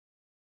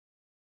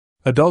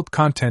Adult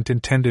content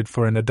intended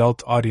for an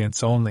adult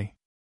audience only.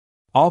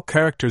 All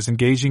characters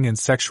engaging in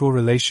sexual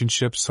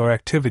relationships or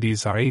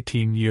activities are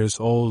 18 years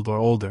old or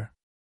older.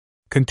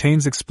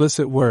 Contains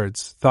explicit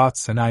words,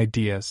 thoughts, and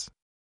ideas.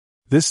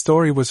 This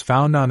story was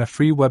found on a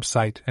free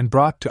website and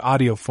brought to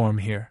audio form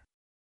here.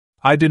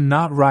 I did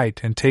not write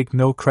and take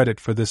no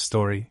credit for this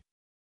story.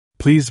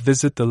 Please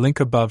visit the link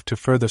above to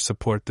further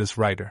support this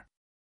writer.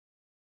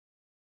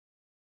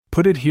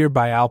 Put It Here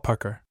by Al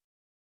Pucker.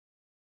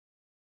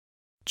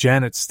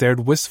 Janet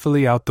stared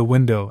wistfully out the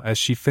window as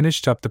she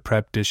finished up the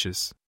prep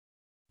dishes.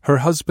 Her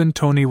husband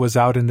Tony was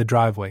out in the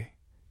driveway,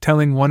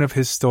 telling one of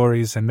his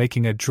stories and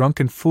making a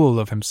drunken fool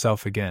of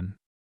himself again.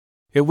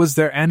 It was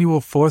their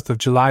annual 4th of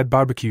July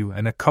barbecue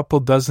and a couple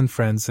dozen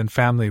friends and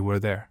family were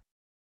there.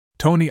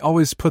 Tony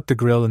always put the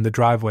grill in the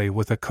driveway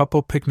with a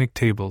couple picnic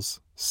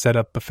tables, set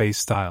up buffet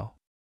style.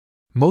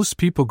 Most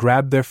people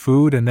grabbed their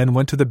food and then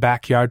went to the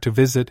backyard to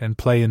visit and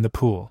play in the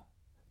pool.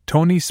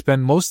 Tony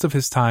spent most of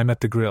his time at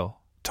the grill,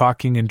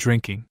 talking and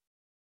drinking.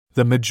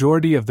 The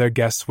majority of their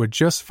guests were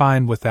just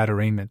fine with that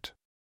arrangement.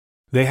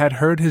 They had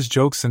heard his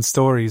jokes and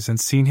stories and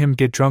seen him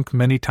get drunk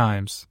many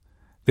times.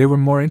 They were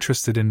more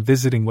interested in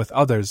visiting with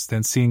others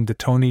than seeing the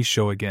Tony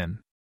show again.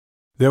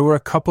 There were a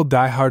couple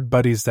die-hard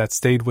buddies that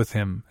stayed with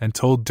him and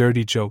told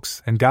dirty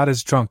jokes and got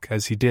as drunk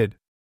as he did.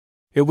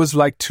 It was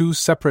like two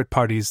separate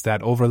parties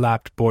that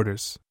overlapped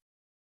borders.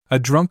 A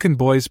drunken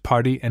boys'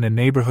 party and a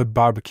neighborhood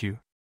barbecue.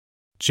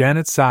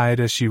 Janet sighed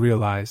as she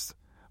realized,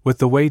 with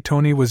the way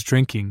Tony was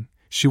drinking,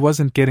 she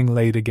wasn't getting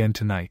laid again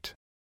tonight.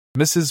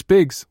 "Mrs.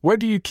 Biggs, where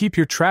do you keep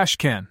your trash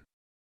can?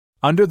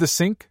 Under the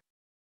sink?"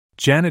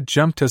 Janet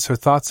jumped as her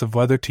thoughts of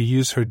whether to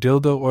use her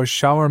dildo or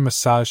shower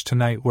massage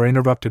tonight were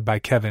interrupted by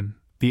Kevin,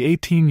 the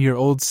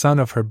 18-year-old son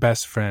of her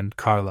best friend,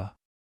 Carla.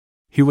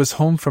 He was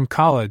home from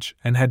college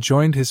and had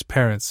joined his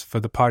parents for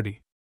the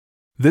party.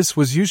 This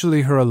was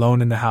usually her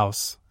alone in the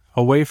house,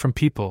 away from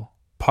people,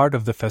 part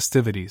of the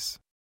festivities.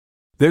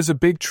 "There's a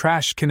big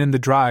trash can in the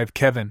drive,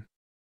 Kevin,"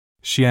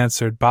 she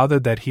answered,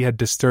 bothered that he had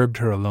disturbed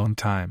her alone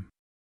time.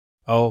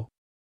 "Oh,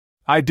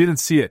 I didn't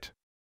see it."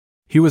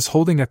 He was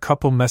holding a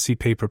couple messy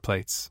paper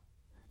plates.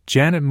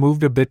 Janet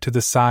moved a bit to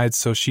the side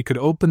so she could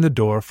open the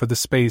door for the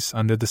space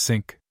under the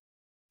sink.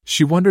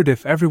 She wondered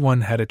if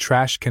everyone had a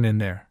trash can in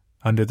there,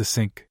 under the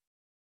sink.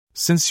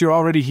 "Since you're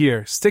already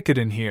here, stick it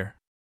in here,"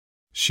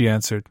 she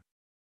answered.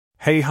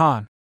 "Hey,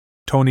 hon,"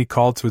 Tony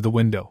called through the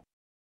window.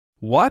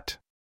 "What?"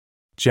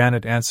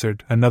 Janet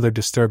answered, another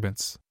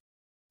disturbance.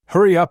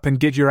 "Hurry up and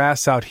get your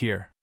ass out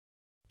here.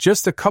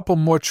 Just a couple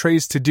more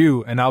trays to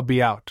do and I'll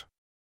be out,"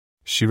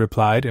 she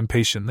replied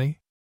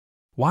impatiently.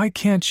 Why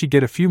can't she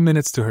get a few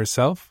minutes to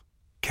herself?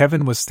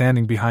 Kevin was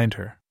standing behind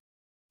her.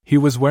 He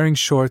was wearing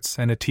shorts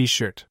and a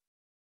t-shirt.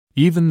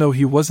 Even though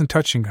he wasn't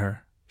touching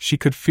her, she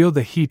could feel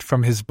the heat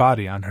from his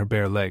body on her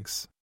bare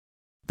legs.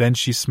 Then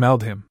she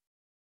smelled him.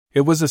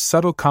 It was a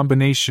subtle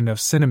combination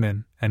of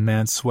cinnamon and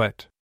man's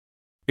sweat.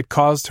 It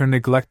caused her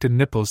neglected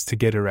nipples to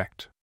get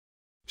erect.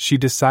 She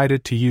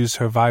decided to use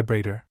her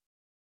vibrator.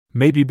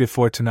 Maybe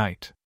before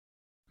tonight.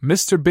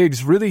 "Mr.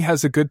 Biggs really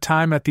has a good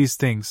time at these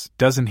things,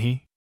 doesn't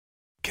he?"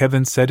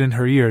 Kevin said in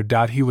her ear.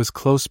 He was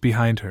close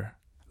behind her,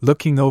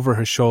 looking over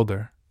her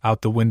shoulder,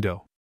 out the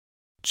window.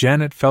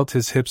 Janet felt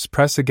his hips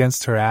press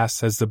against her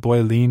ass as the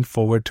boy leaned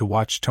forward to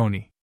watch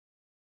Tony.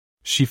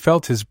 She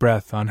felt his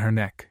breath on her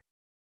neck.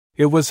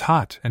 It was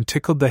hot and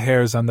tickled the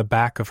hairs on the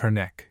back of her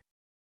neck.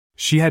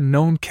 She had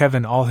known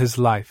Kevin all his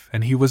life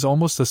and he was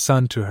almost a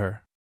son to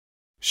her.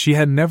 She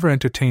had never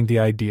entertained the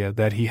idea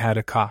that he had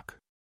a cock.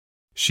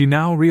 She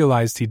now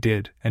realized he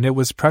did, and it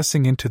was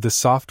pressing into the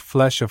soft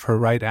flesh of her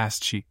right ass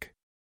cheek.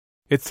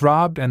 It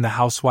throbbed and the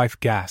housewife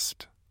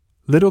gasped.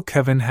 Little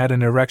Kevin had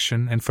an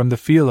erection, and from the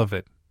feel of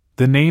it,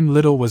 the name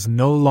Little was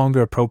no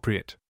longer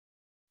appropriate.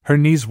 Her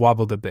knees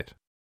wobbled a bit.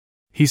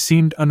 He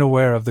seemed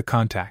unaware of the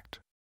contact.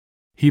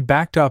 He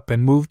backed up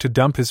and moved to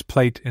dump his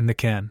plate in the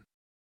can.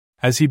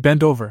 As he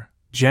bent over,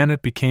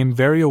 Janet became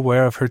very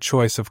aware of her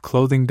choice of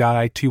clothing.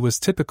 It was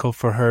typical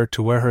for her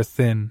to wear her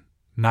thin,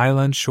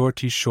 nylon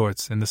shorty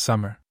shorts in the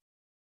summer.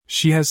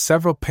 She has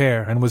several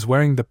pair and was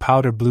wearing the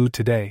powder blue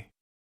today.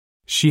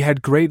 She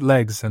had great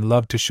legs and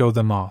loved to show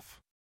them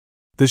off.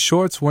 The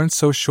shorts weren't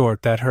so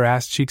short that her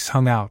ass cheeks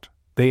hung out,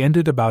 they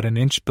ended about an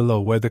inch below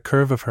where the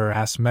curve of her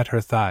ass met her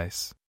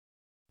thighs.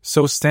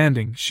 So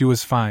standing, she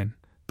was fine,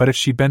 but if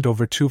she bent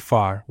over too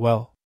far,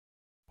 well.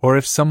 Or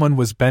if someone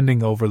was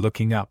bending over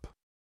looking up.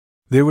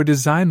 They were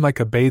designed like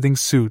a bathing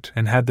suit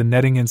and had the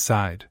netting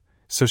inside,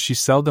 so she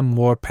seldom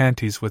wore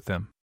panties with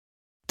them.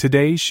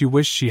 Today she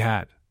wished she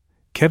had.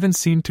 Kevin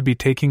seemed to be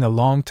taking a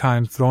long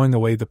time throwing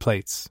away the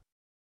plates.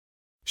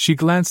 She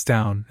glanced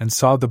down and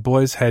saw the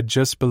boy's head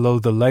just below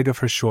the leg of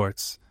her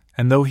shorts,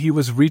 and though he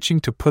was reaching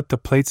to put the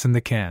plates in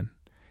the can,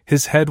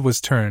 his head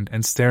was turned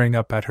and staring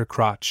up at her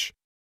crotch.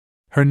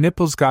 Her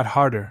nipples got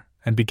harder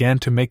and began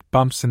to make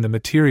bumps in the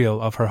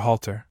material of her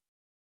halter.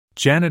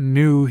 Janet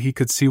knew he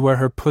could see where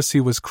her pussy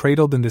was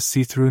cradled in the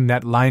see-through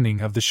net lining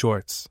of the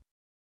shorts.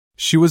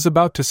 She was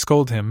about to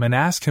scold him and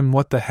ask him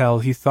what the hell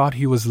he thought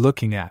he was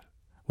looking at,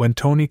 when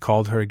Tony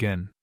called her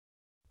again.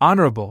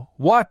 Honorable,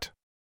 what?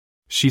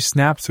 She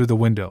snapped through the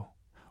window.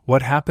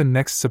 What happened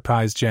next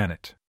surprised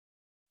Janet.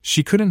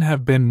 She couldn't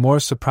have been more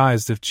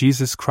surprised if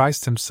Jesus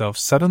Christ himself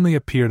suddenly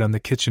appeared on the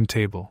kitchen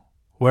table,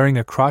 wearing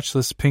a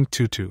crotchless pink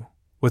tutu,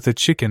 with a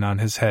chicken on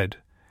his head,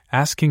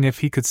 asking if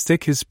he could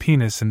stick his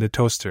penis in the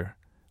toaster,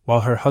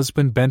 while her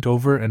husband bent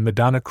over and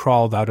Madonna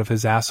crawled out of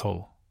his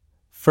asshole.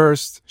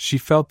 First, she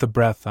felt the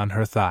breath on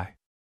her thigh.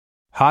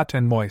 Hot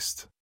and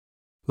moist.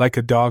 Like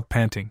a dog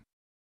panting.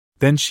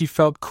 Then she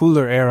felt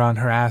cooler air on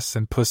her ass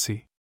and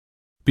pussy.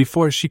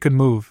 Before she could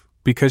move,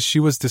 because she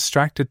was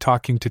distracted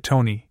talking to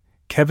Tony,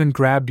 Kevin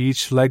grabbed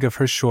each leg of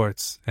her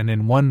shorts and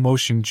in one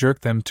motion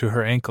jerked them to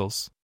her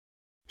ankles.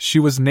 She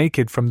was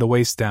naked from the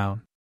waist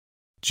down.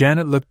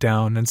 Janet looked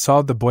down and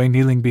saw the boy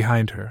kneeling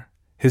behind her,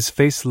 his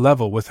face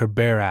level with her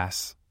bare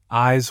ass,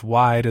 eyes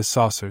wide as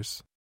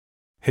saucers.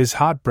 His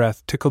hot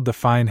breath tickled the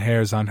fine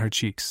hairs on her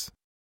cheeks.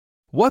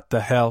 "What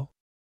the hell?"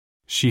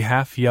 she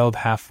half yelled,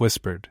 half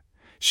whispered.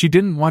 She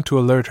didn't want to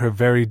alert her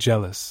very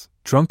jealous,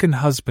 drunken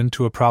husband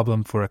to a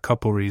problem for a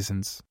couple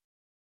reasons.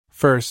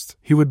 First,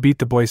 he would beat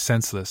the boy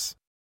senseless.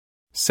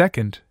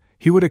 Second,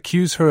 he would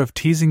accuse her of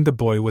teasing the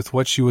boy with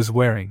what she was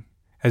wearing,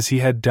 as he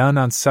had done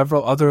on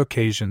several other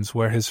occasions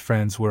where his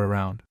friends were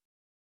around.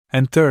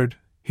 And third,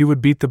 he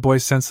would beat the boy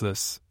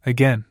senseless,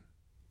 again.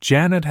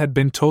 Janet had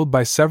been told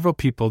by several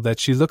people that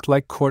she looked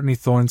like Courtney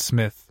Thorne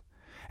Smith,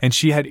 and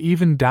she had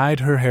even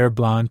dyed her hair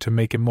blonde to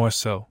make it more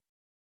so.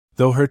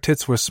 Though her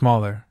tits were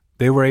smaller,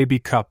 they were AB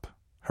cup,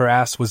 her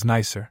ass was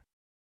nicer.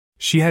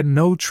 She had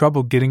no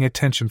trouble getting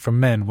attention from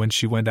men when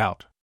she went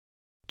out.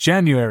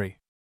 "January!"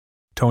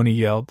 Tony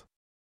yelled.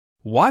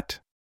 "What?"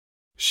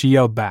 she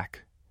yelled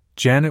back.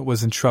 Janet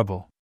was in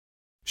trouble.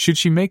 Should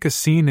she make a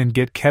scene and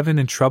get Kevin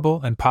in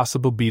trouble and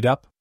possible beat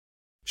up?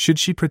 Should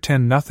she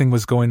pretend nothing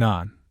was going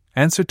on,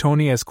 answer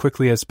Tony as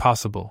quickly as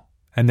possible,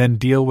 and then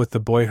deal with the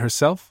boy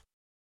herself?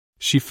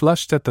 She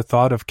flushed at the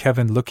thought of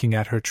Kevin looking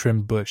at her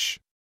trimmed bush.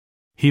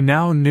 He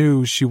now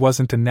knew she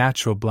wasn't a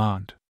natural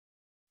blonde.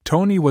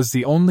 Tony was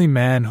the only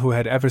man who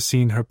had ever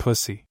seen her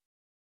pussy.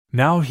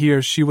 Now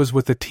here she was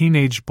with a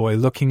teenage boy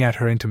looking at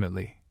her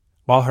intimately,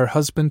 while her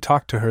husband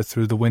talked to her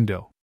through the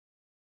window.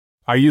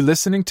 "Are you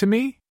listening to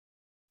me?"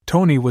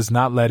 Tony was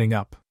not letting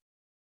up.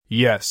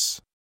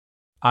 "Yes.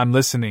 I'm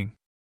listening.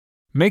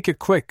 Make it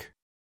quick."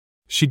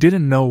 She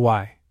didn't know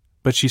why,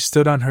 but she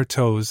stood on her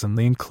toes and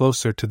leaned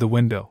closer to the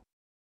window.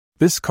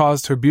 This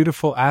caused her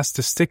beautiful ass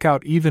to stick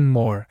out even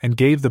more and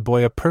gave the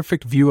boy a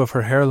perfect view of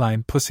her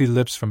hairline, pussy,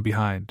 lips from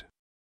behind.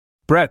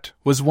 Brett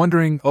was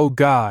wondering, "Oh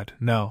God,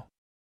 no.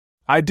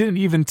 I didn't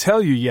even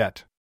tell you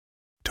yet."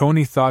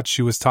 Tony thought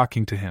she was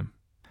talking to him.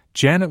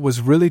 Janet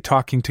was really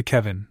talking to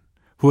Kevin,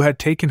 who had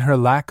taken her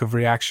lack of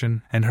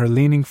reaction and her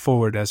leaning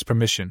forward as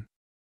permission.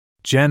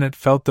 Janet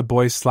felt the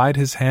boy slide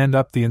his hand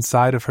up the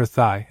inside of her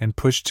thigh and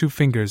push 2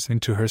 fingers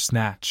into her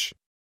snatch.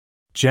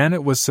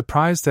 Janet was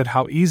surprised at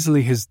how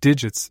easily his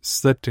digits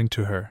slipped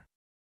into her.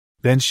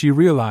 Then she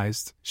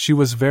realized she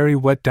was very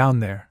wet down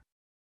there.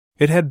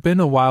 It had been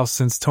a while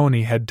since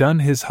Tony had done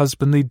his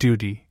husbandly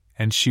duty,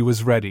 and she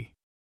was ready.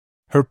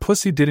 Her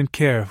pussy didn't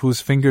care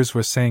whose fingers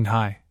were saying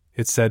hi,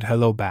 it said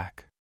hello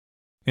back.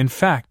 In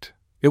fact,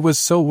 it was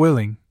so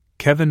willing,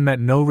 Kevin met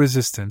no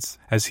resistance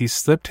as he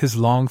slipped his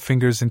long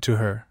fingers into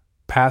her,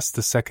 past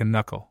the second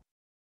knuckle.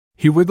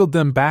 He wiggled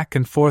them back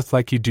and forth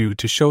like you do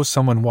to show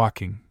someone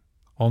walking,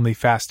 only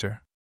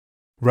faster.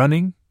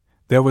 Running?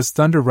 There was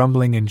thunder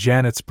rumbling in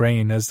Janet's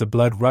brain as the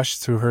blood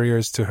rushed through her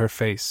ears to her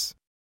face.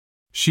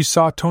 She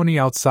saw Tony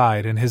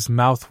outside and his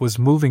mouth was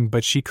moving,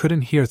 but she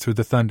couldn't hear through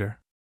the thunder.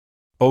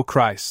 "Oh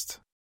Christ!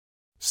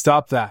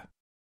 Stop that!"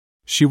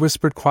 she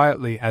whispered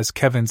quietly as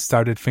Kevin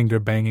started finger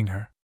banging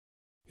her.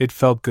 It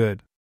felt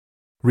good.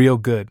 Real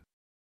good.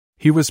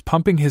 He was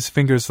pumping his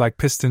fingers like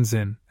pistons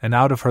in and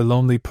out of her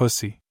lonely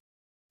pussy.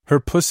 Her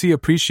pussy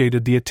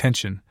appreciated the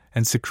attention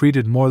and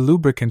secreted more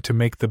lubricant to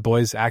make the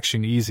boy's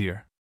action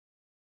easier.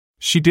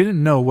 She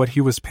didn't know what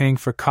he was paying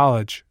for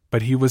college,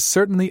 but he was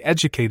certainly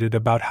educated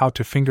about how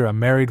to finger a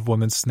married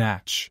woman's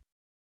snatch.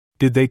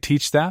 Did they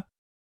teach that?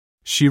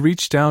 She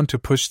reached down to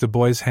push the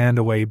boy's hand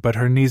away, but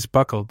her knees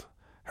buckled,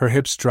 her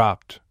hips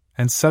dropped,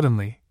 and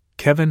suddenly,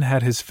 Kevin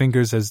had his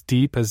fingers as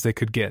deep as they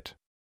could get.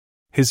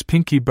 His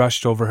pinky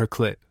brushed over her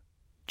clit.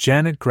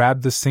 Janet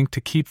grabbed the sink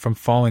to keep from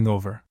falling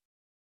over.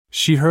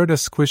 She heard a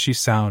squishy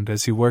sound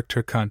as he worked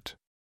her cunt.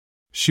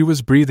 She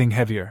was breathing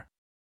heavier.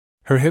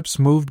 Her hips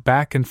moved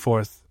back and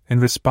forth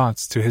in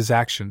response to his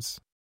actions.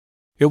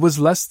 It was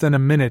less than a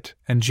minute,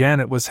 and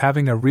Janet was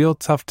having a real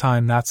tough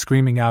time not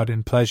screaming out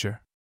in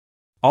pleasure.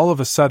 All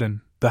of a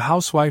sudden, the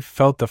housewife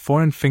felt the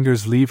foreign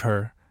fingers leave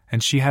her,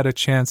 and she had a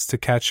chance to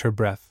catch her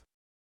breath.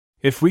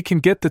 "If we can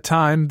get the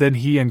time, then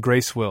he and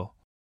Grace will."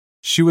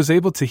 She was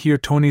able to hear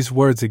Tony's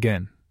words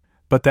again,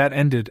 but that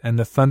ended and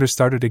the thunder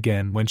started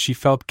again when she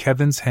felt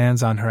Kevin's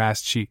hands on her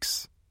ass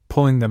cheeks,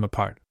 pulling them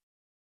apart.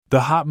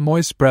 The hot,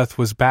 moist breath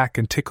was back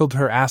and tickled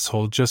her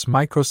asshole just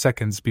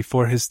microseconds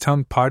before his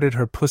tongue parted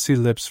her pussy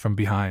lips from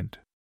behind.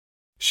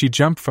 She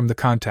jumped from the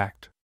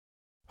contact.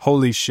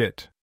 "Holy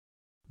shit.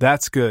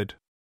 That's good."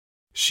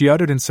 she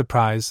uttered in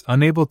surprise,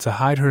 unable to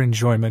hide her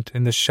enjoyment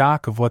in the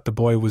shock of what the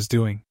boy was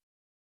doing.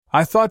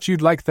 I thought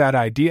you'd like that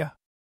idea,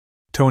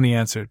 Tony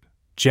answered.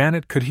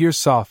 Janet could hear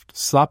soft,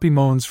 sloppy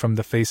moans from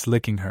the face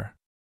licking her.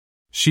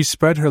 She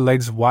spread her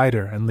legs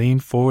wider and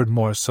leaned forward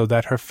more so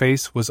that her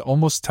face was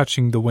almost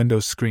touching the window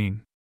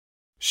screen.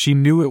 She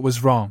knew it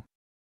was wrong.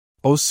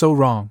 Oh, so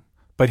wrong,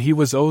 but he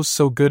was oh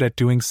so good at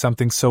doing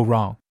something so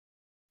wrong.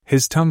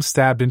 His tongue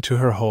stabbed into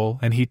her hole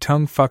and he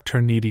tongue-fucked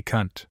her needy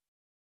cunt.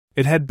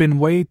 It had been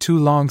way too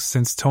long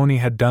since Tony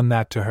had done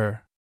that to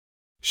her.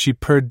 She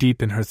purred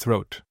deep in her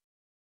throat.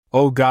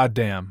 Oh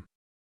goddamn!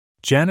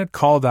 Janet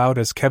called out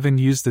as Kevin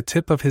used the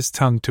tip of his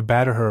tongue to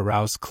batter her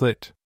aroused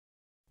clit.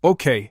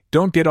 Okay,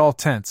 don't get all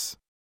tense,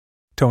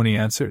 Tony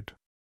answered.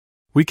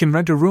 We can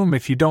rent a room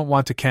if you don't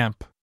want to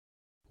camp.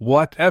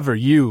 Whatever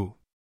you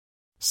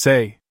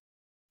say.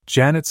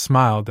 Janet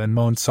smiled and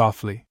moaned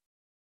softly.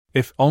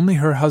 If only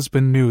her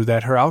husband knew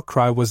that her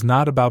outcry was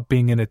not about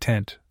being in a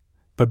tent,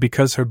 but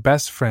because her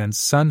best friend's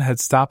son had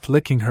stopped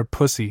licking her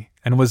pussy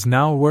and was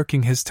now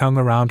working his tongue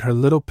around her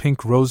little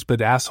pink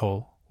rosebud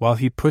asshole while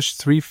he pushed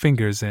 3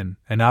 fingers in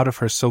and out of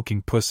her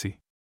soaking pussy.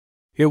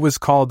 It was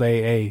called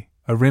a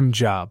rim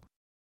job.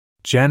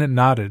 Janet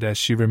nodded as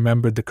she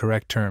remembered the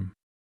correct term.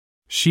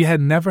 She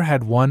had never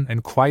had one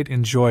and quite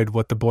enjoyed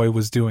what the boy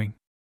was doing.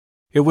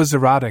 It was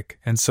erotic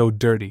and so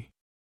dirty.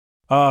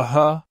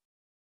 Uh-huh,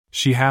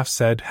 she half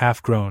said,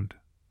 half groaned.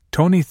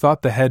 Tony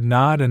thought the head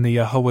nod and the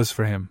uh-huh was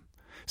for him,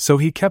 so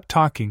he kept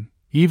talking,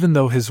 even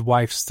though his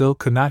wife still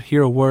could not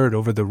hear a word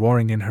over the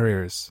roaring in her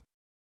ears.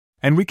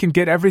 And we can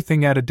get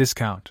everything at a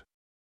discount,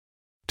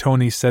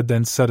 Tony said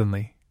then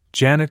suddenly.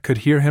 Janet could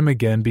hear him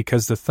again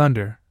because the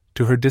thunder,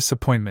 to her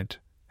disappointment,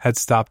 had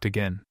stopped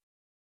again.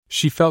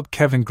 She felt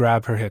Kevin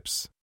grab her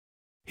hips.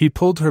 He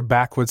pulled her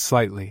backward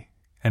slightly,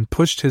 and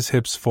pushed his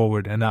hips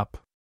forward and up.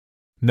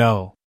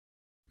 No.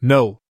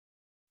 No,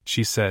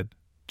 she said.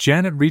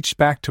 Janet reached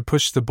back to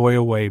push the boy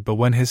away, but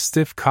when his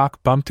stiff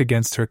cock bumped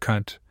against her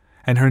cunt,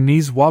 and her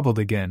knees wobbled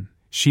again,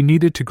 she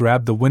needed to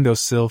grab the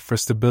windowsill for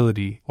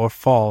stability or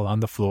fall on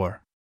the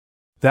floor.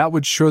 That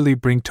would surely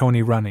bring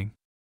Tony running.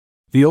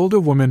 The older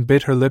woman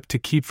bit her lip to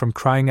keep from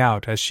crying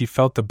out as she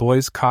felt the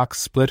boy's cock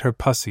split her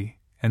pussy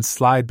and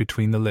slide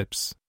between the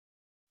lips.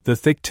 The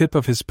thick tip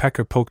of his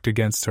pecker poked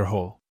against her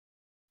hole.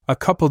 A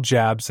couple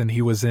jabs and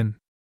he was in.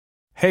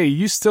 Hey,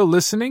 you still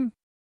listening?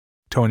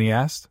 Tony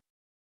asked.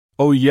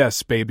 Oh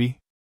yes, baby.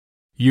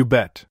 You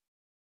bet.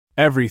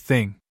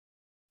 Everything.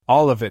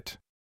 All of it.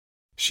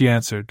 She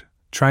answered,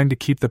 trying to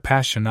keep the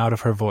passion out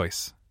of her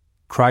voice.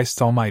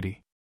 Christ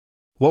almighty.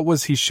 What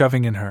was he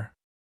shoving in her?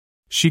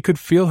 She could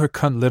feel her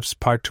cunt lips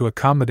part to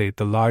accommodate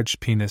the large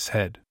penis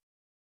head.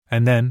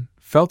 And then,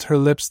 felt her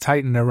lips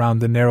tighten around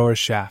the narrower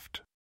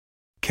shaft.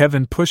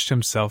 Kevin pushed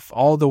himself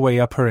all the way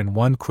up her in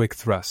one quick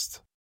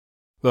thrust.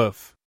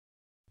 Oof.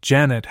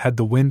 Janet had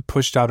the wind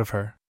pushed out of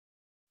her.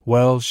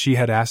 Well, she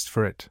had asked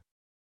for it.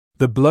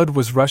 The blood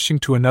was rushing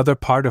to another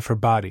part of her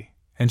body,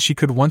 and she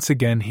could once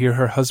again hear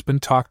her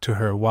husband talk to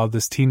her while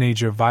this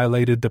teenager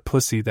violated the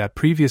pussy that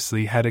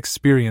previously had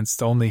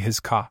experienced only his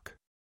cock.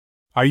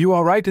 Are you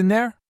all right in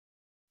there?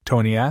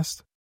 Tony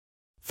asked.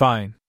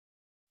 Fine.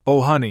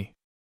 Oh, honey.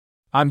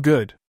 I'm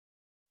good.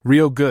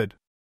 Real good.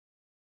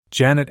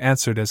 Janet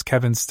answered as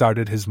Kevin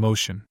started his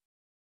motion.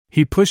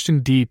 He pushed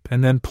in deep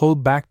and then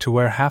pulled back to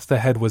where half the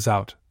head was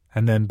out,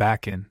 and then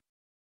back in.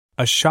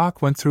 A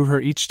shock went through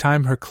her each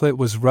time her clit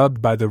was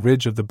rubbed by the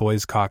ridge of the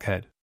boy's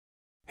cockhead.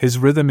 His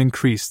rhythm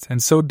increased,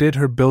 and so did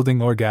her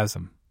building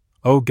orgasm.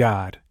 Oh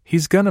God,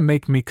 he's gonna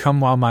make me come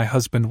while my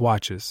husband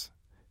watches,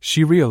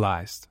 she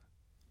realized.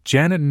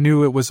 Janet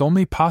knew it was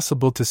only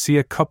possible to see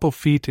a couple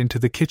feet into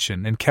the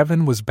kitchen, and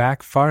Kevin was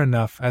back far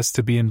enough as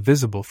to be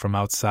invisible from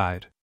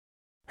outside.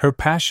 Her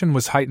passion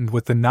was heightened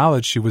with the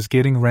knowledge she was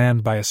getting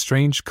rammed by a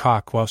strange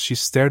cock while she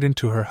stared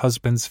into her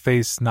husband's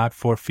face not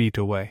 4 feet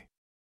away.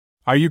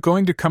 Are you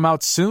going to come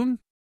out soon?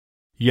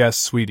 Yes,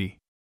 sweetie.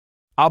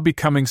 I'll be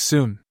coming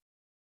soon.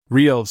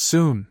 Real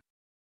soon.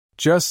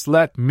 Just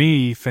let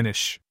me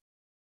finish.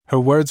 Her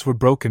words were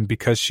broken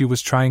because she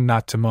was trying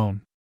not to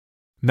moan.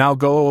 Now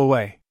go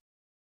away.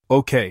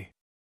 Okay,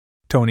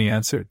 Tony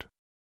answered.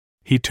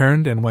 He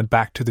turned and went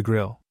back to the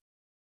grill.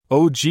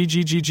 Oh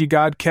gg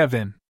god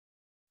Kevin.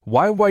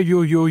 Why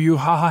you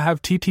haha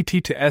have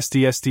ttt to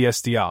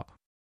sd up?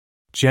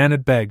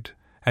 Janet begged,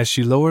 as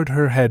she lowered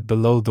her head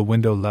below the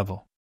window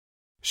level.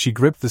 She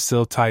gripped the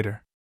sill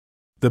tighter.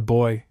 The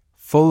boy,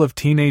 full of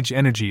teenage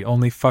energy,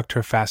 only fucked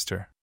her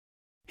faster.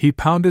 He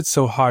pounded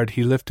so hard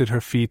he lifted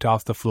her feet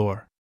off the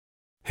floor.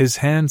 His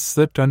hand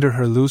slipped under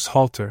her loose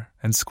halter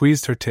and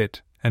squeezed her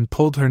tit and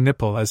pulled her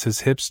nipple as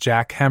his hips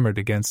jackhammered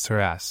against her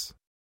ass.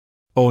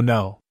 Oh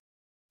no.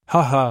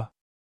 Haha.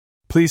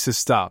 Please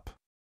stop.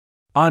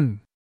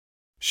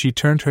 She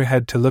turned her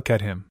head to look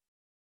at him.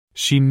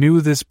 She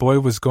knew this boy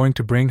was going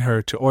to bring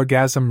her to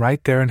orgasm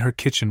right there in her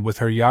kitchen with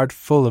her yard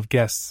full of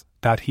guests.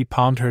 He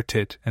palmed her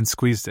tit and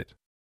squeezed it.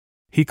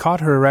 He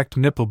caught her erect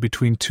nipple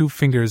between 2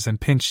 fingers and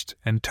pinched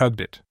and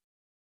tugged it.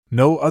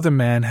 No other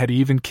man had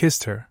even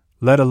kissed her,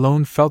 let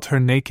alone felt her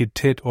naked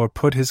tit or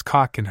put his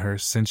cock in her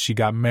since she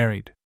got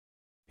married.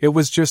 It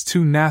was just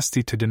too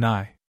nasty to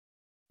deny.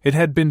 It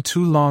had been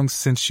too long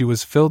since she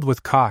was filled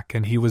with cock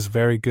and he was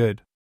very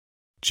good.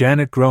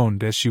 Janet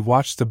groaned as she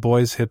watched the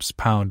boy's hips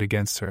pound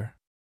against her.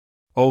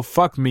 "Oh,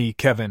 fuck me,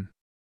 Kevin."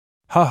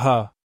 "Ha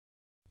ha."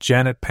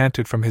 Janet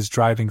panted from his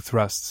driving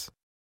thrusts.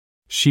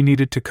 She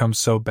needed to come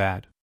so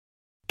bad.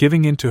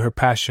 Giving in to her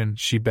passion,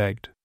 she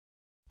begged.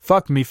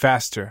 "Fuck me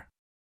faster.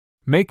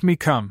 Make me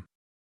come.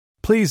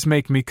 Please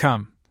make me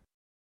come.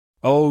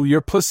 Oh,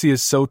 your pussy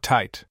is so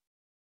tight."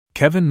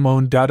 Kevin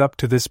moaned. Up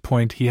to this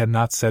point he had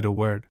not said a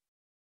word.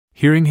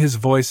 Hearing his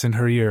voice in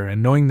her ear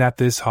and knowing that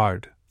this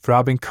hard,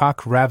 throbbing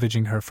cock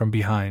ravaging her from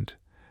behind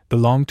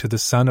belonged to the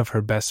son of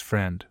her best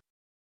friend,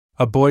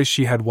 a boy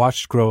she had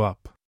watched grow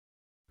up,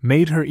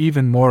 made her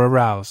even more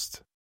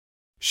aroused.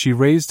 She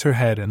raised her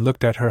head and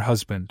looked at her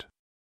husband.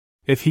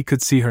 If he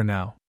could see her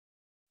now.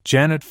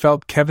 Janet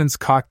felt Kevin's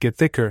cock get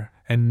thicker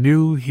and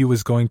knew he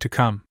was going to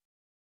come.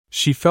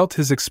 She felt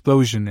his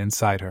explosion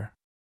inside her.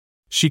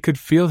 She could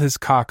feel his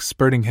cock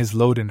spurting his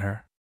load in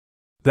her.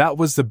 That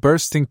was the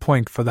bursting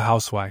point for the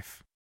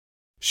housewife.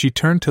 She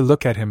turned to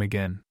look at him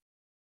again.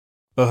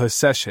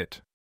 Sesh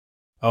it.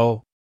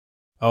 Oh.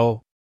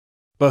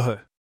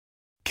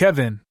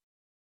 Kevin.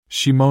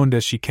 She moaned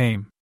as she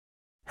came.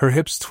 Her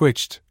hips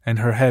twitched and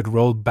her head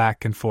rolled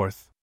back and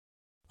forth.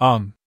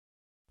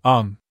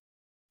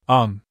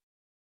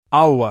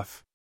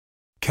 Awwuff.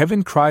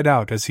 Kevin cried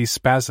out as he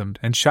spasmed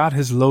and shot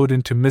his load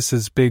into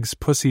Mrs. Biggs'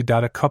 pussy.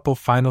 A couple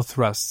final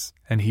thrusts,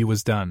 and he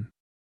was done.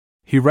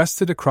 He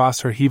rested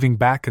across her heaving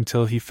back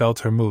until he felt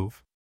her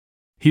move.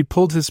 He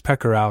pulled his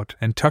pecker out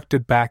and tucked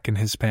it back in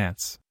his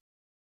pants.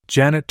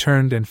 Janet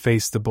turned and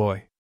faced the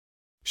boy.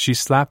 She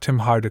slapped him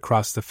hard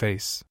across the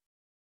face.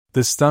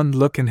 The stunned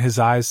look in his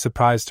eyes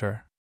surprised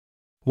her.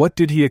 What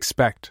did he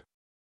expect?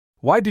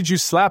 "Why did you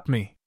slap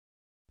me?"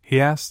 he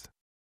asked.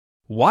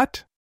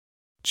 "What?"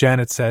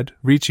 Janet said,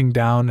 reaching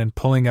down and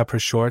pulling up her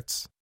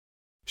shorts.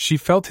 She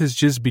felt his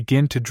jizz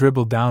begin to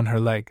dribble down her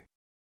leg.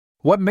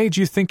 "What made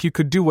you think you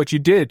could do what you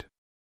did?"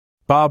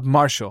 "Bob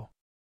Marshall,"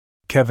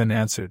 Kevin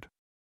answered.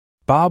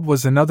 Bob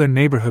was another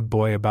neighborhood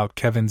boy about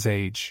Kevin's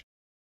age.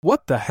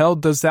 "What the hell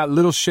does that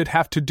little shit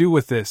have to do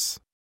with this?"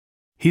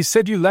 "He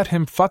said you let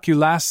him fuck you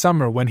last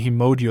summer when he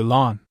mowed your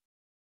lawn."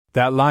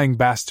 "That lying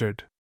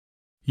bastard."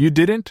 "You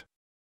didn't?"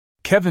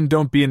 "Kevin,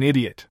 don't be an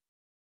idiot.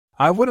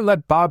 I wouldn't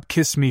let Bob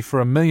kiss me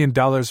for $1 million,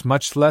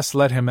 much less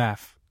let him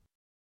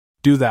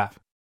do that."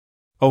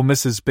 "Oh,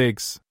 Mrs.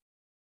 Biggs.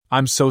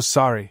 I'm so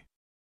sorry.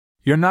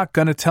 You're not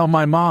gonna tell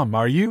my mom,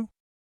 are you?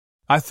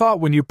 I thought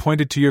when you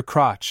pointed to your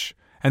crotch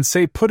and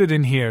say put it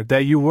in here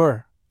that you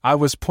were, I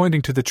was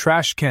pointing to the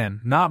trash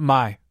can, not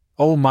my,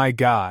 oh my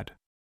God.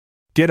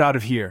 Get out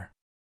of here.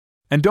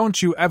 And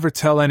don't you ever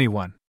tell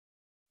anyone."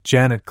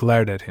 Janet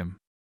glared at him.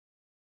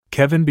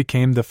 Kevin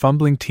became the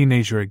fumbling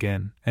teenager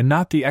again, and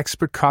not the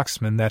expert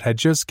coxman that had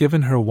just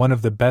given her one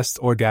of the best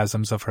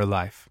orgasms of her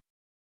life.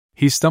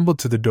 He stumbled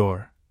to the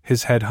door,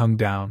 his head hung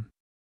down.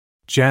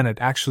 Janet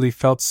actually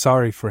felt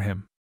sorry for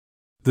him.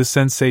 The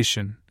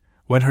sensation,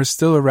 when her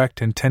still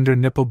erect and tender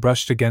nipple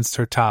brushed against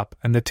her top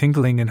and the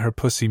tingling in her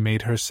pussy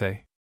made her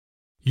say,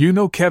 "You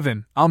know,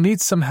 Kevin, I'll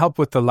need some help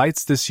with the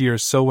lights this year,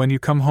 so when you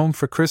come home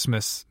for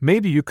Christmas,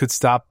 maybe you could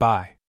stop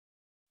by."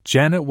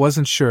 Janet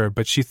wasn't sure,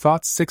 but she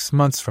thought 6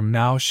 months from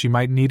now she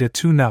might need a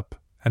tune-up,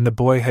 and the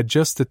boy had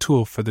just the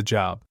tool for the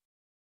job.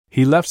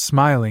 He left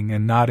smiling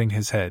and nodding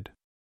his head.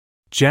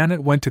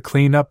 Janet went to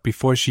clean up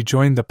before she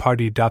joined the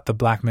party. The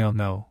blackmail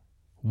no.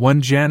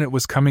 One Janet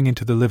was coming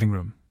into the living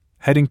room,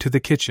 heading to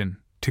the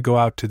kitchen, to go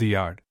out to the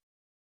yard.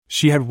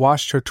 She had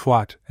washed her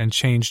twat and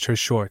changed her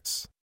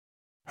shorts.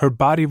 Her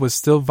body was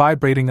still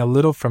vibrating a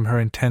little from her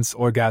intense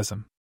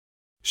orgasm.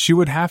 She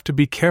would have to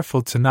be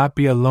careful to not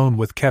be alone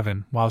with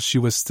Kevin while she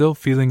was still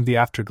feeling the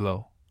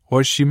afterglow,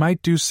 or she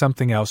might do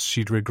something else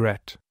she'd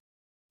regret.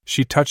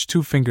 She touched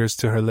 2 fingers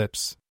to her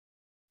lips.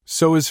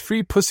 "So is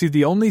free pussy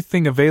the only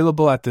thing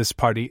available at this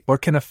party, or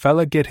can a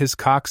fella get his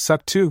cock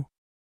sucked too?"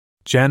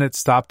 Janet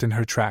stopped in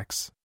her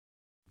tracks.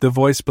 The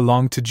voice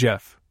belonged to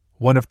Jeff,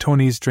 one of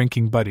Tony's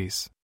drinking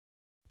buddies.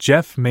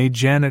 Jeff made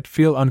Janet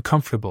feel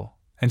uncomfortable,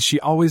 and she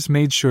always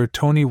made sure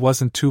Tony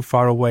wasn't too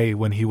far away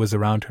when he was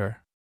around her.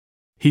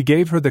 He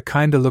gave her the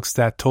kinda looks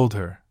that told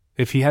her,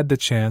 if he had the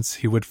chance,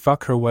 he would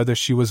fuck her whether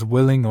she was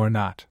willing or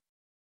not.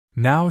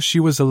 Now she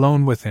was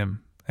alone with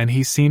him, and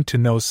he seemed to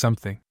know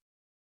something.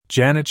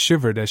 Janet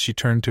shivered as she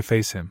turned to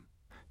face him.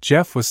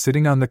 Jeff was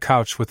sitting on the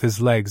couch with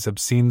his legs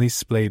obscenely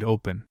splayed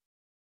open.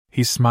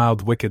 He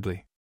smiled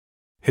wickedly.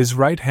 His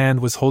right hand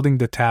was holding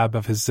the tab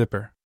of his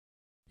zipper.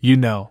 "You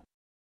know,"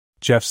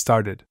 Jeff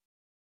started,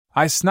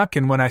 "I snuck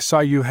in when I saw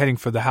you heading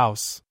for the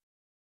house.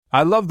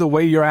 I love the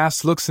way your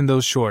ass looks in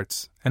those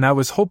shorts, and I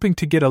was hoping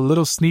to get a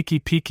little sneaky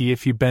peeky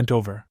if you bent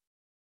over."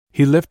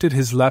 He lifted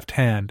his left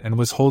hand and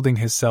was holding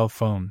his cell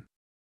phone.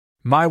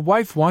 "My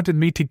wife wanted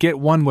me to get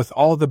one with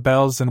all the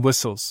bells and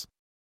whistles.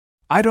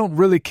 I don't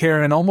really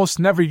care and almost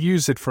never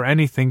use it for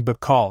anything but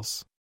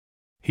calls."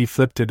 He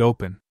flipped it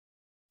open.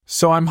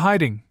 "So I'm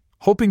hiding,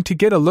 hoping to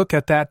get a look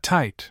at that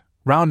tight,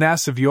 round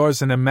ass of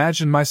yours, and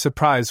imagine my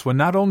surprise when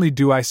not only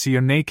do I see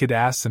your naked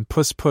ass and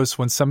puss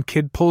when some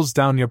kid pulls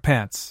down your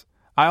pants,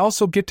 I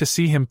also get to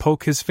see him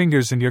poke his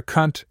fingers in your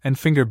cunt and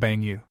finger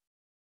bang you.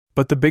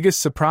 But the biggest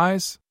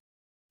surprise?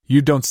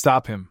 You don't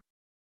stop him.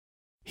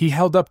 He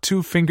held up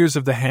 2 fingers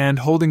of the hand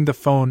holding the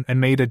phone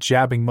and made a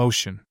jabbing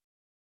motion.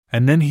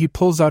 And then he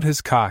pulls out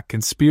his cock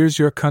and spears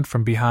your cunt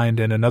from behind,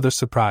 and another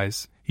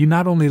surprise, you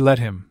not only let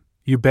him,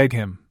 you beg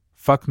him,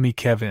 fuck me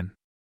Kevin.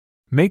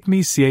 Make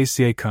me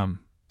ca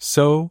come.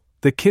 So,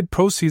 the kid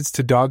proceeds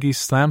to doggy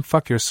slam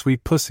fuck your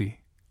sweet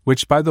pussy,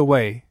 which by the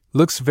way,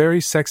 looks very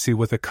sexy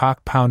with a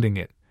cock pounding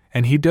it,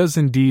 and he does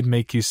indeed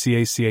make you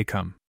ca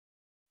come.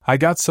 I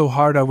got so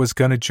hard I was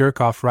gonna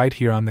jerk off right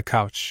here on the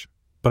couch,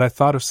 but I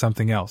thought of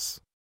something else.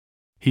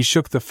 He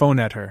shook the phone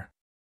at her.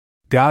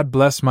 God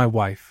bless my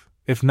wife,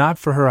 if not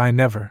for her I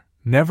never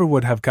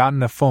would have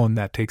gotten a phone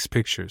that takes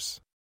pictures.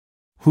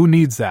 Who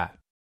needs that?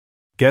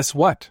 Guess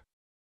what?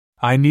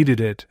 I needed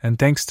it, and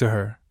thanks to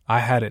her, I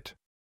had it.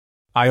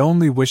 I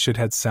only wish it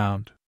had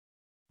sound.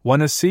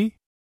 Wanna see?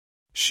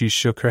 She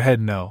shook her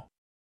head no.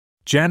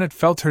 Janet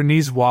felt her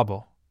knees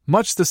wobble,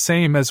 much the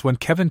same as when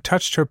Kevin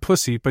touched her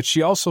pussy, but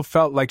she also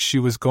felt like she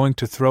was going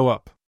to throw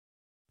up.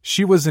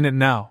 She was in it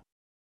now.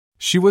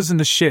 She was in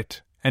the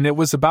shit, and it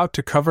was about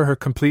to cover her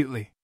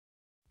completely.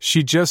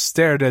 She just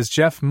stared as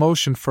Jeff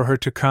motioned for her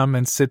to come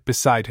and sit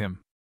beside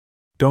him.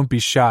 Don't be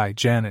shy,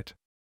 Janet.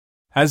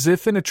 As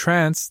if in a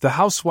trance, the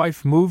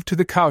housewife moved to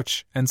the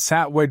couch and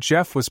sat where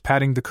Jeff was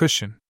patting the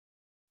cushion.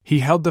 He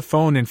held the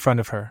phone in front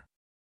of her.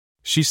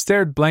 She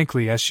stared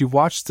blankly as she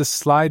watched the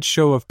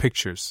slideshow of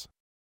pictures.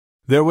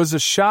 There was a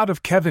shot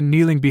of Kevin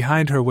kneeling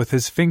behind her with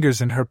his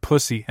fingers in her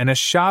pussy, and a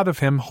shot of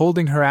him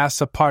holding her ass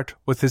apart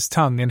with his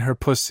tongue in her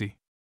pussy.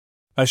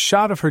 A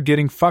shot of her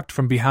getting fucked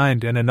from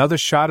behind, and another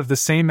shot of the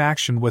same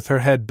action with her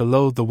head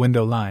below the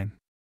window line.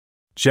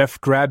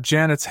 Jeff grabbed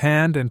Janet's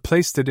hand and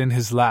placed it in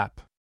his lap.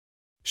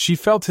 She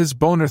felt his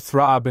boner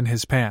throb in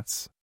his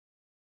pants.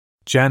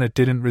 Janet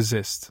didn't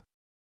resist.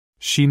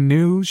 She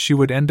knew she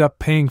would end up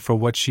paying for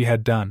what she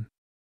had done.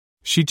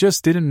 She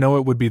just didn't know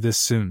it would be this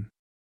soon.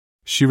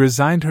 She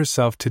resigned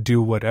herself to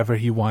do whatever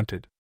he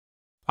wanted.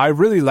 I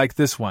really like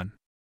this one,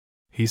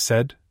 he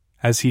said,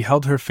 as he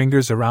held her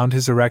fingers around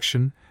his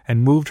erection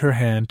and moved her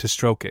hand to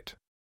stroke it.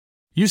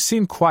 You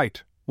seem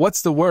quite,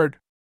 what's the word?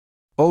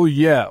 Oh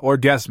yeah,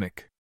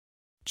 orgasmic.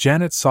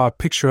 Janet saw a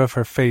picture of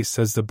her face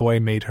as the boy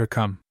made her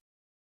come.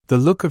 The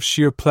look of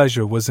sheer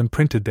pleasure was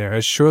imprinted there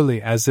as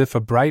surely as if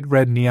a bright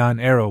red neon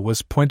arrow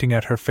was pointing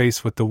at her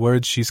face with the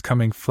words "she's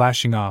coming"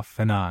 flashing off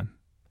and on.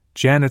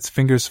 Janet's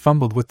fingers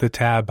fumbled with the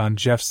tab on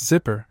Jeff's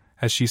zipper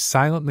as she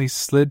silently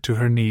slid to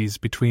her knees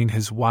between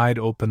his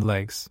wide-open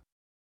legs.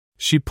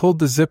 She pulled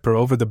the zipper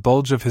over the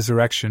bulge of his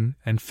erection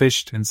and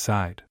fished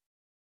inside.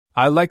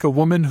 I like a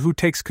woman who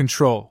takes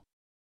control.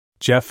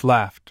 Jeff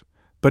laughed,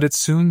 but it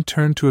soon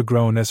turned to a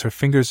groan as her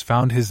fingers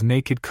found his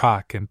naked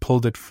cock and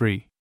pulled it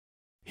free.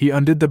 He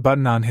undid the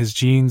button on his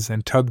jeans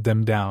and tugged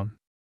them down.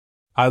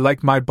 I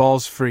like my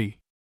balls free,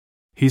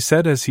 he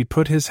said as he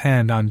put his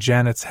hand on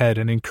Janet's head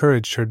and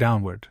encouraged her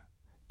downward.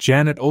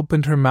 Janet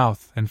opened her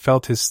mouth and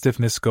felt his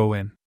stiffness go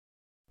in.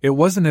 It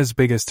wasn't as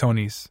big as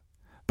Tony's,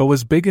 but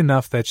was big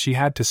enough that she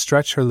had to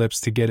stretch her lips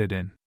to get it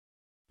in.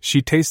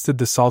 She tasted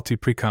the salty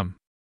pre-cum.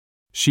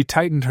 She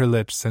tightened her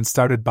lips and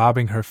started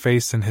bobbing her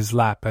face in his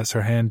lap as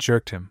her hand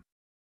jerked him.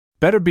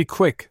 Better be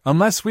quick,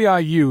 unless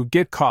you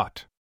get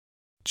caught,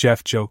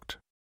 Jeff joked.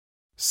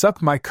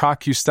 Suck my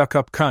cock, you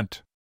stuck-up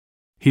cunt.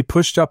 He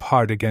pushed up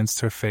hard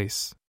against her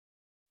face.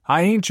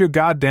 I ain't your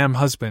goddamn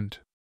husband.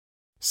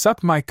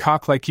 Suck my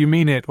cock like you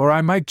mean it, or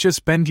I might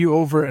just bend you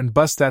over and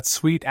bust that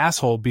sweet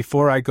asshole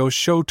before I go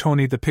show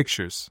Tony the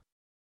pictures,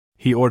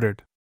 he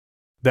ordered.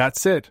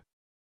 That's it,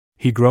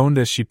 he groaned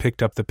as she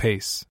picked up the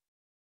pace.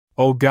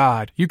 Oh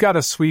God, you got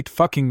a sweet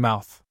fucking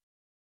mouth.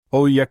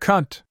 Oh ya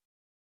cunt.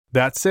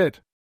 That's it.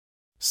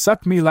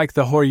 Suck me like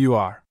the whore you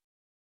are.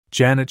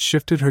 Janet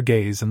shifted her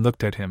gaze and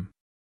looked at him.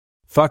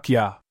 Fuck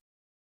yeah.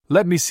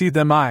 Let me see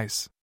them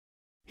eyes.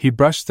 He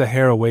brushed the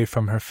hair away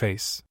from her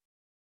face.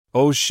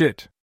 Oh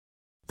shit.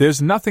 There's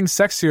nothing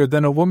sexier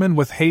than a woman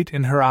with hate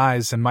in her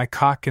eyes and my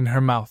cock in her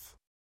mouth,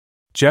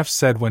 Jeff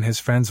said when his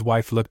friend's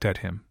wife looked at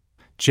him.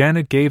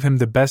 Janet gave him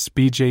the best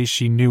BJ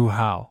she knew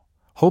how,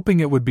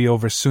 hoping it would be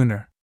over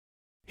sooner.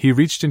 He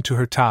reached into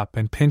her top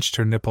and pinched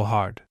her nipple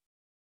hard.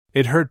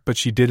 It hurt, but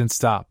she didn't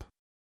stop.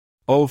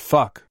 Oh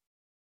fuck.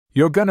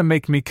 You're gonna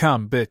make me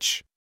come,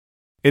 bitch.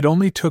 It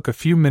only took a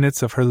few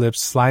minutes of her lips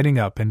sliding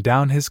up and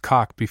down his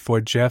cock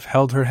before Jeff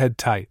held her head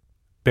tight,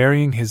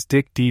 burying his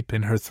dick deep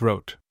in her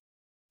throat.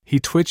 He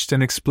twitched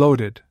and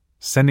exploded,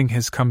 sending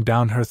his cum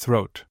down her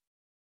throat.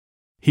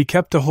 He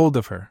kept a hold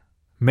of her,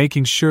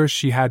 making sure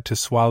she had to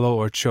swallow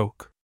or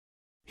choke.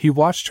 He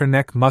watched her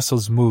neck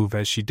muscles move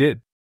as she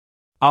did.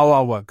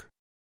 Awawug.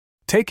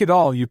 Take it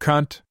all, you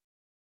cunt,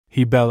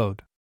 he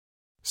bellowed.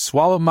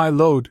 Swallow my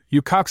load,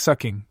 you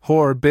cocksucking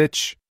whore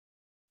bitch.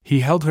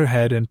 He held her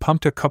head and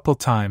pumped a couple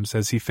times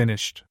as he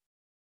finished.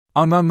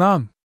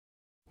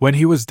 When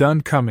he was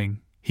done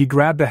coming, He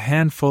grabbed a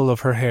handful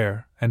of her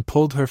hair and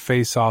pulled her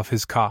face off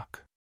his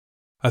cock.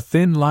 A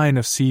thin line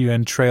of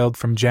CUN trailed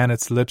from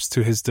Janet's lips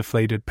to his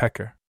deflated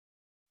pecker.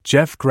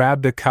 Jeff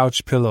grabbed a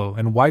couch pillow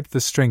and wiped the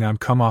string on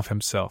cum off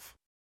himself.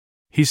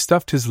 He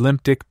stuffed his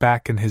limp dick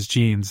back in his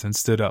jeans and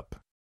stood up.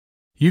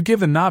 "You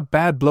give a not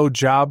bad blow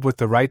job with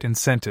the right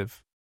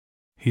incentive,"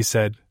 he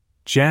said.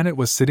 Janet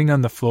was sitting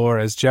on the floor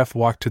as Jeff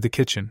walked to the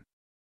kitchen.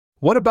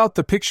 "What about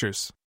the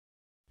pictures?"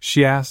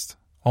 she asked,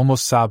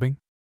 almost sobbing.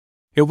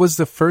 It was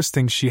the first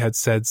thing she had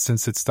said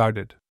since it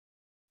started.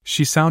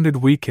 She sounded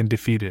weak and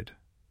defeated.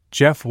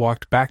 Jeff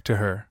walked back to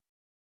her.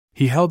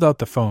 He held out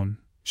the phone,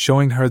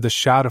 showing her the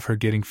shot of her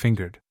getting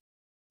fingered.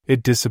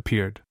 It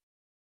disappeared.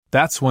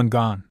 "That's one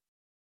gone.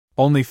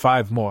 Only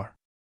 5 more,"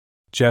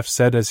 Jeff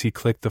said as he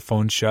clicked the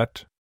phone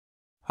shut.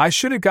 "I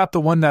should have got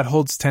the one that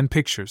holds 10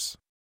 pictures."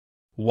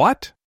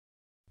 "What?"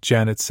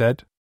 Janet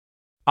said.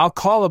 "I'll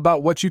call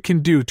about what you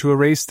can do to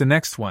erase the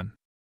next one,"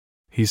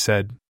 he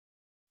said.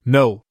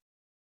 "No,"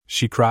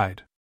 she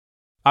cried.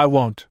 "I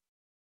won't."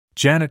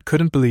 Janet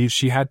couldn't believe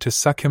she had to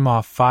suck him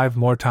off 5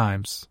 more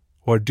times,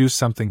 or do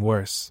something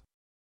worse.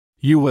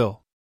 "You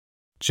will,"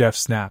 Jeff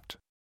snapped.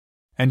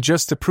 "And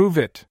just to prove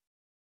it,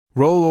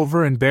 roll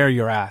over and bare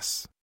your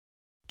ass."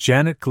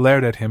 Janet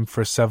glared at him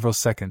for several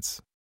seconds.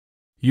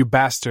 "You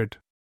bastard."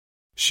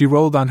 She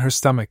rolled on her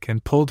stomach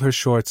and pulled her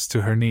shorts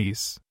to her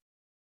knees.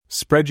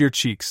 "Spread your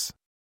cheeks,"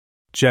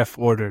 Jeff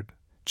ordered.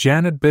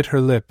 Janet bit her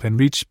lip and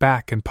reached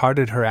back and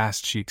parted her ass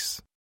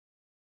cheeks.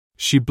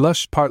 She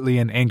blushed partly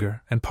in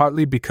anger and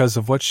partly because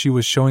of what she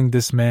was showing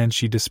this man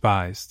she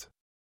despised.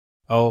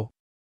 "Oh!"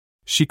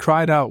 she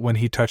cried out when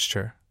he touched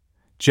her.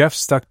 Jeff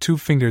stuck 2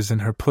 fingers in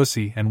her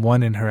pussy and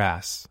 1 in her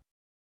ass.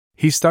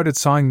 He started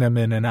sawing them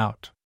in and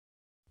out.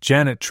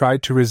 Janet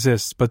tried to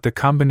resist, but the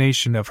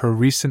combination of her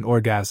recent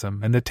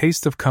orgasm and the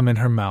taste of cum in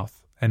her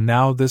mouth, and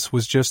now this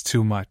was just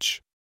too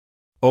much.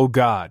 "Oh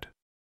God!"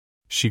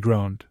 she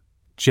groaned.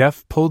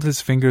 Jeff pulled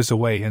his fingers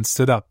away and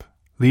stood up,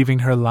 leaving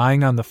her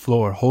lying on the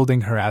floor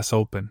holding her ass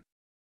open.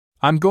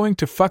 "I'm going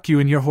to fuck you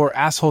in your whore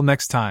asshole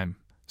next time,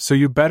 so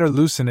you better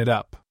loosen it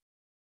up,"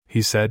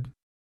 he said.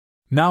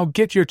 "Now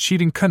get your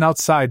cheating cunt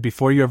outside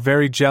before you're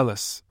very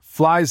jealous,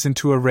 flies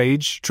into a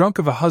rage, drunk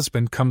of a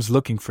husband comes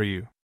looking for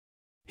you."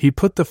 He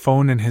put the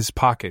phone in his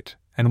pocket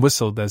and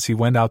whistled as he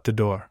went out the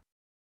door.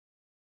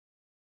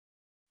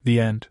 The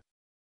end.